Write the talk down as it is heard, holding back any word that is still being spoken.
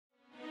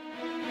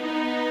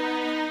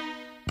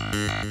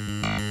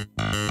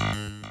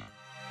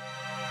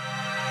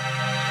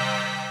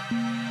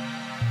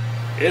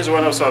As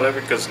one of South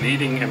Africa's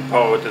leading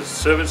empowered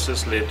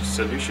services-led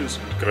solutions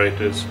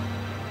integrators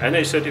and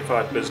a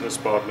certified business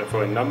partner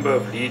for a number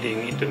of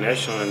leading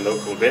international and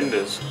local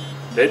vendors,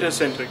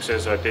 Datacentrix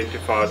has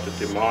identified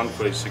the demand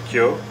for a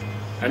secure,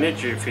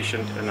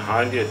 energy-efficient and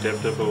highly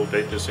adaptable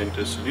data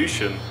center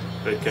solution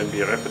that can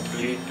be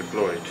rapidly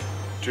deployed.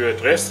 To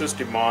address this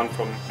demand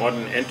from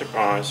modern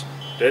enterprise,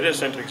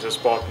 Datacentrix has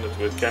partnered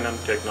with Canon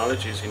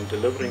Technologies in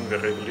delivering the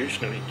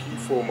revolutionary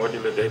T4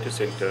 modular data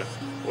center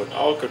with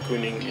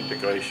cocooning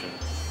integration,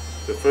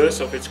 the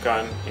first of its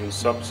kind in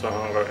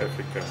sub-Saharan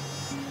Africa.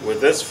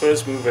 With this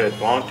first mover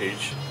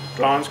advantage,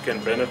 clients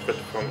can benefit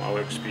from our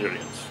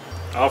experience.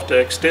 After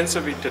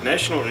extensive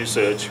international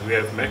research, we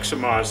have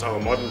maximized our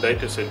modern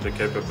data center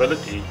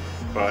capability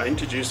by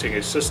introducing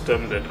a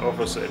system that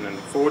offers an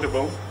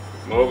affordable,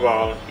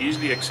 mobile,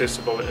 easily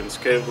accessible and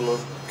scalable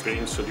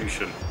green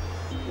solution,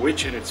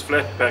 which in its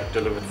flat pack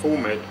delivered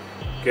format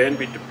can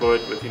be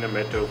deployed within a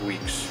matter of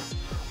weeks.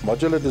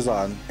 Modular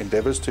design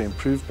endeavors to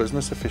improve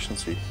business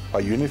efficiency by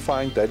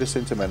unifying data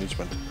center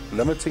management,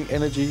 limiting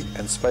energy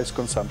and space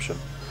consumption,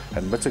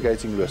 and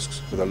mitigating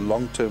risks with a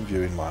long-term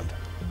view in mind.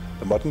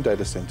 The modern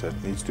data center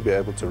needs to be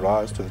able to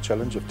rise to the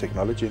challenge of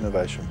technology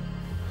innovation.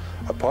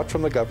 Apart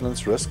from the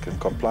governance, risk and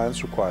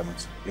compliance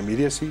requirements,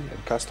 immediacy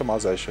and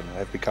customization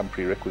have become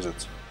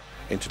prerequisites.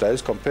 In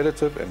today's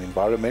competitive and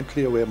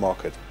environmentally aware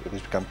market, it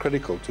has become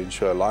critical to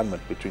ensure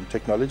alignment between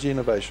technology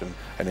innovation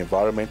and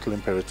environmental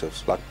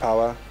imperatives like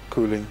power,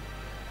 cooling,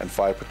 and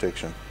fire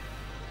protection.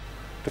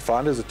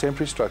 Defined as a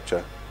temporary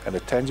structure and a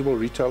tangible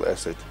retail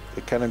asset,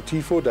 the Canon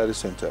T4 data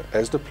center,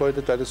 as deployed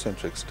at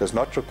Datacentrix, does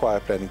not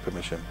require planning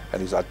permission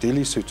and is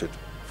ideally suited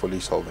for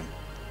leaseholding.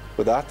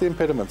 Without the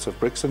impediments of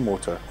bricks and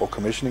mortar or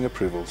commissioning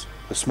approvals,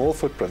 the small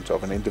footprint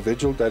of an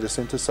individual data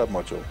center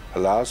submodule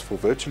allows for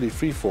virtually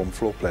free-form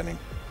floor planning.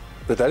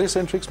 The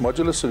Datacentrix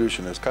modular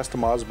solution is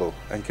customizable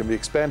and can be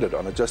expanded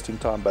on a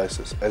just-in-time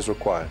basis as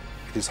required.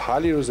 It is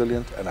highly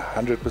resilient and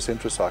 100%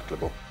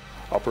 recyclable.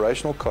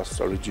 Operational costs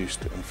are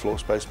reduced and floor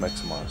space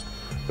maximized.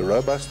 The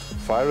robust,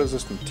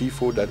 fire-resistant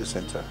T4 data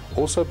center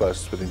also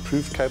boasts with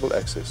improved cable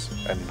access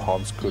and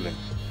enhanced cooling.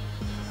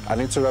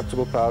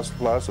 Uninterruptible power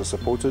supplies are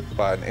supported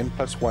by an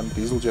N+1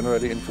 diesel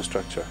generator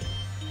infrastructure,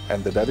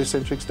 and the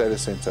Datacentrix data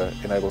center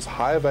enables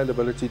high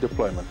availability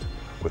deployment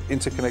with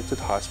interconnected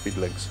high-speed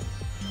links.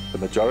 The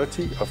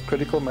majority of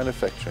critical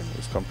manufacturing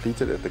is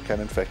completed at the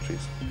Canon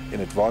factories in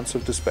advance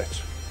of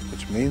dispatch,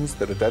 which means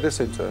that a data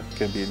center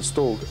can be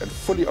installed and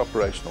fully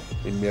operational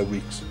in mere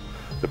weeks.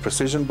 The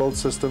precision build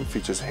system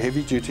features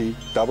heavy-duty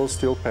double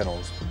steel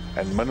panels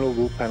and mineral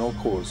wool panel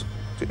cores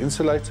to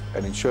insulate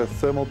and ensure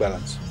thermal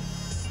balance.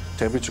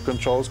 Temperature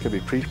controls can be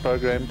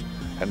pre-programmed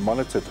and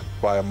monitored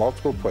via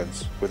multiple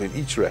points within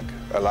each rack,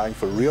 allowing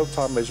for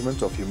real-time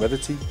measurement of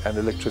humidity and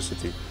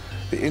electricity.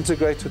 The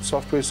integrated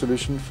software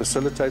solution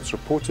facilitates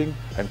reporting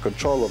and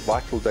control of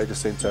vital data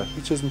center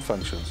features and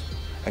functions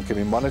and can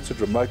be monitored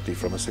remotely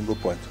from a single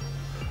point.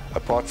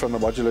 Apart from the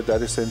modular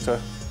data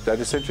center,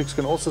 Datacentrix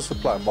can also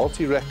supply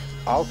multi-rack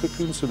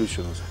cocoon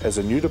solutions as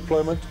a new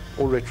deployment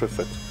or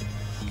retrofit.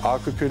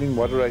 Cocooning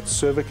moderates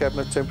server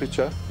cabinet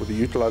temperature with the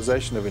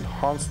utilization of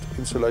enhanced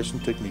insulation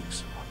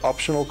techniques.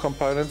 Optional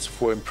components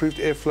for improved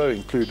airflow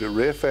include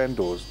rear fan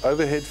doors,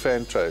 overhead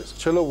fan trays,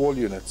 chiller wall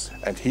units,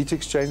 and heat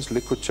exchange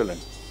liquid chilling.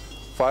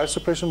 Fire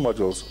suppression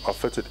modules are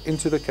fitted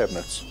into the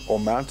cabinets or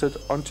mounted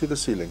onto the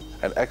ceiling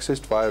and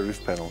accessed via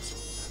roof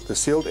panels. The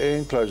sealed air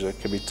enclosure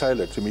can be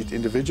tailored to meet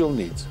individual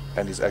needs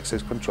and is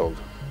access controlled.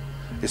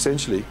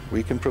 Essentially,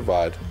 we can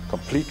provide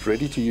complete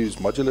ready-to-use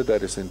modular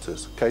data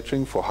centers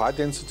catering for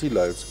high-density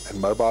loads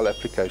and mobile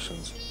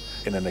applications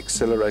in an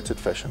accelerated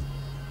fashion.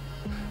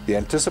 The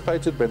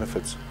anticipated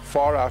benefits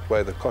far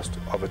outweigh the cost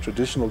of a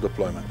traditional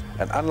deployment,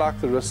 and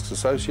unlike the risks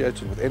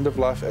associated with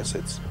end-of-life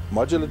assets,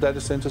 modular data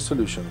center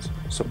solutions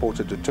support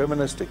a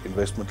deterministic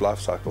investment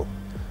lifecycle.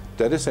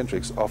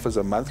 Datacentrix offers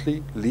a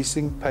monthly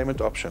leasing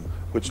payment option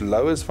which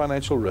lowers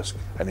financial risk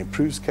and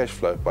improves cash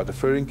flow by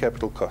deferring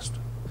capital cost.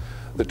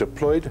 The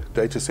deployed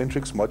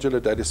Datacentrix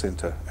modular data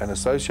center and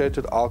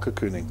associated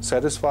cocooning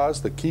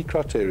satisfies the key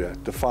criteria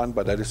defined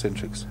by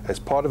Datacentrix as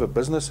part of a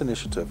business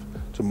initiative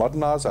to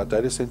modernize our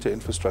data center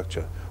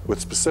infrastructure with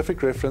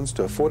specific reference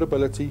to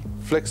affordability,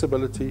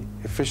 flexibility,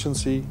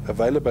 efficiency,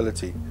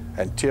 availability,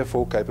 and Tier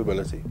 4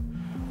 capability.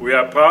 We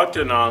are proud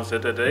to announce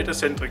that the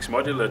Datacentrix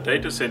modular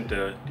data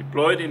center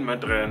deployed in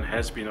Madrid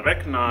has been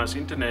recognized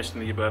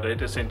internationally by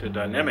Data Center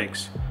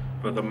Dynamics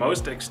for the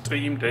most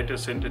extreme data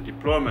center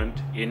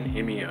deployment in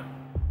EMEA.